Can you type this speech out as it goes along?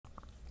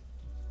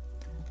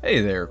Hey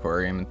there,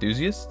 aquarium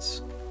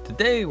enthusiasts!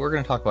 Today we're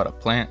going to talk about a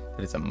plant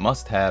that is a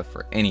must-have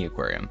for any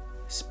aquarium,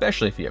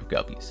 especially if you have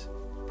guppies: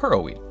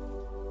 pearlweed.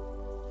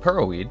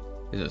 Pearlweed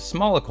is a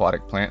small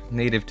aquatic plant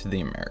native to the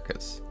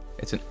Americas.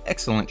 It's an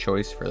excellent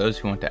choice for those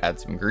who want to add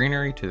some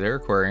greenery to their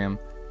aquarium,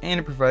 and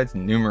it provides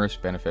numerous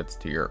benefits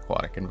to your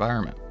aquatic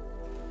environment.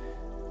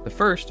 The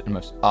first and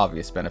most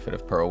obvious benefit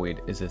of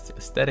pearlweed is its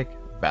aesthetic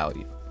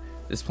value.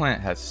 This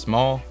plant has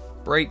small,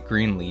 bright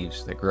green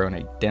leaves that grow in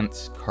a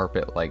dense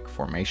carpet-like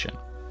formation.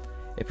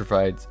 It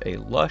provides a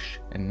lush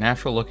and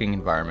natural-looking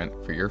environment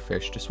for your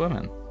fish to swim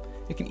in.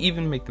 It can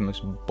even make the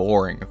most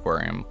boring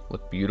aquarium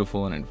look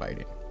beautiful and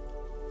inviting.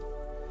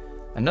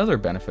 Another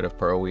benefit of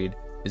pearlweed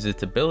is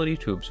its ability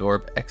to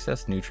absorb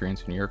excess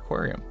nutrients in your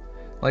aquarium.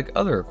 Like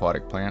other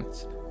aquatic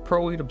plants,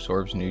 pearlweed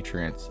absorbs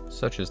nutrients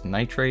such as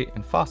nitrate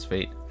and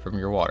phosphate from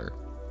your water.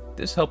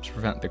 This helps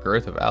prevent the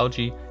growth of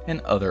algae and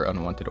other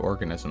unwanted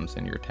organisms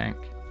in your tank.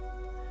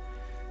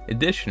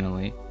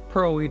 Additionally,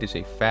 pearlweed is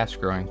a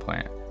fast-growing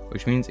plant,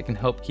 which means it can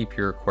help keep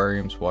your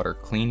aquarium's water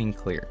clean and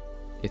clear.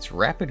 Its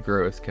rapid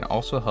growth can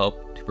also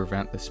help to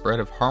prevent the spread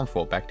of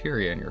harmful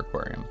bacteria in your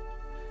aquarium.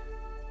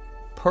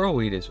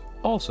 Pearlweed is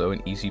also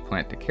an easy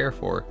plant to care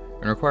for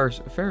and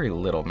requires very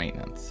little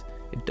maintenance.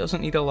 It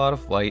doesn't need a lot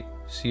of light,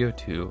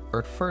 CO2,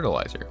 or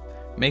fertilizer,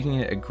 making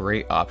it a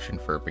great option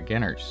for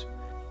beginners.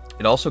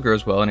 It also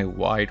grows well in a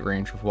wide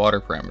range of water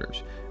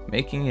parameters,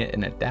 making it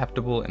an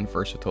adaptable and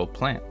versatile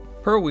plant.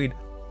 Pearlweed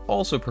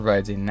also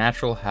provides a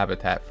natural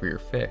habitat for your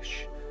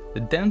fish. The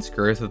dense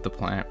growth of the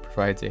plant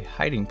provides a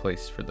hiding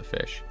place for the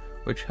fish,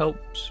 which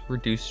helps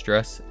reduce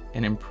stress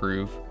and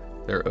improve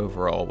their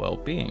overall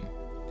well-being.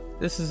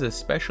 This is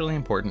especially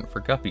important for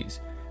guppies,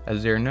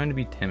 as they are known to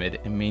be timid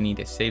and may need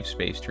a safe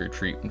space to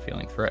retreat when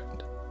feeling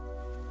threatened.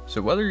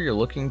 So whether you're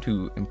looking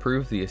to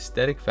improve the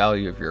aesthetic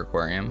value of your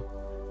aquarium,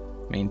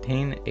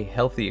 maintain a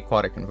healthy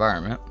aquatic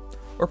environment,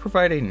 or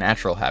provide a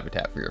natural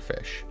habitat for your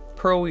fish,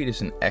 pearlweed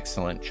is an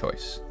excellent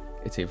choice.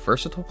 It's a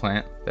versatile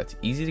plant that's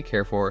easy to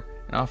care for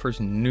and offers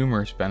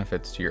numerous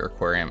benefits to your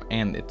aquarium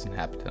and its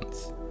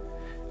inhabitants.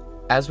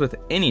 As with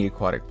any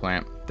aquatic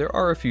plant, there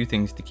are a few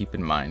things to keep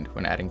in mind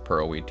when adding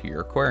pearlweed to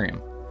your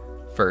aquarium.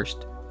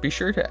 First, be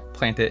sure to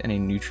plant it in a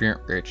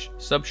nutrient-rich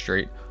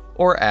substrate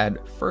or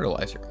add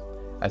fertilizer,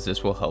 as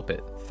this will help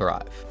it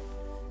thrive.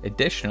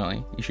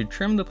 Additionally, you should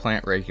trim the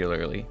plant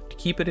regularly to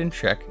keep it in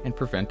check and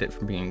prevent it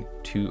from being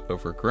too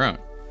overgrown.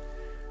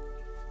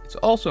 It's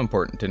also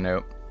important to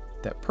note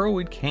that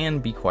pearlweed can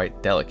be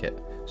quite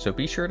delicate, so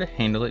be sure to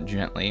handle it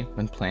gently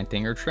when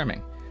planting or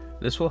trimming.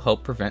 This will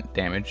help prevent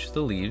damage to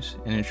the leaves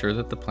and ensure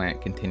that the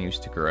plant continues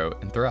to grow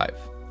and thrive.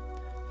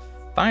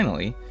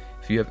 Finally,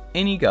 if you have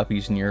any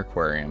guppies in your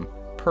aquarium,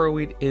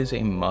 pearlweed is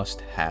a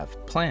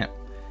must-have plant.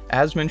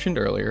 As mentioned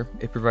earlier,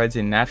 it provides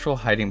a natural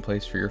hiding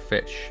place for your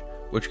fish,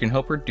 which can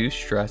help reduce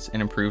stress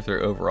and improve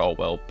their overall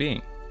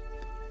well-being.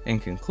 In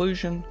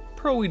conclusion,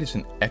 pearlweed is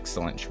an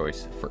excellent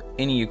choice for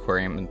any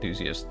aquarium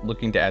enthusiast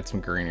looking to add some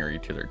greenery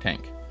to their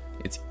tank.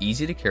 It's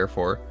easy to care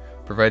for,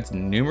 provides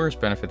numerous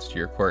benefits to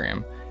your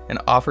aquarium, and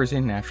offers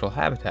a natural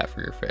habitat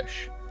for your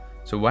fish.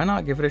 So why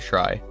not give it a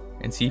try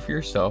and see for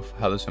yourself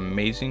how this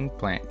amazing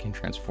plant can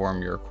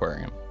transform your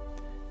aquarium.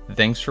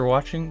 Thanks for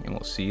watching, and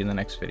we'll see you in the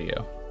next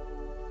video.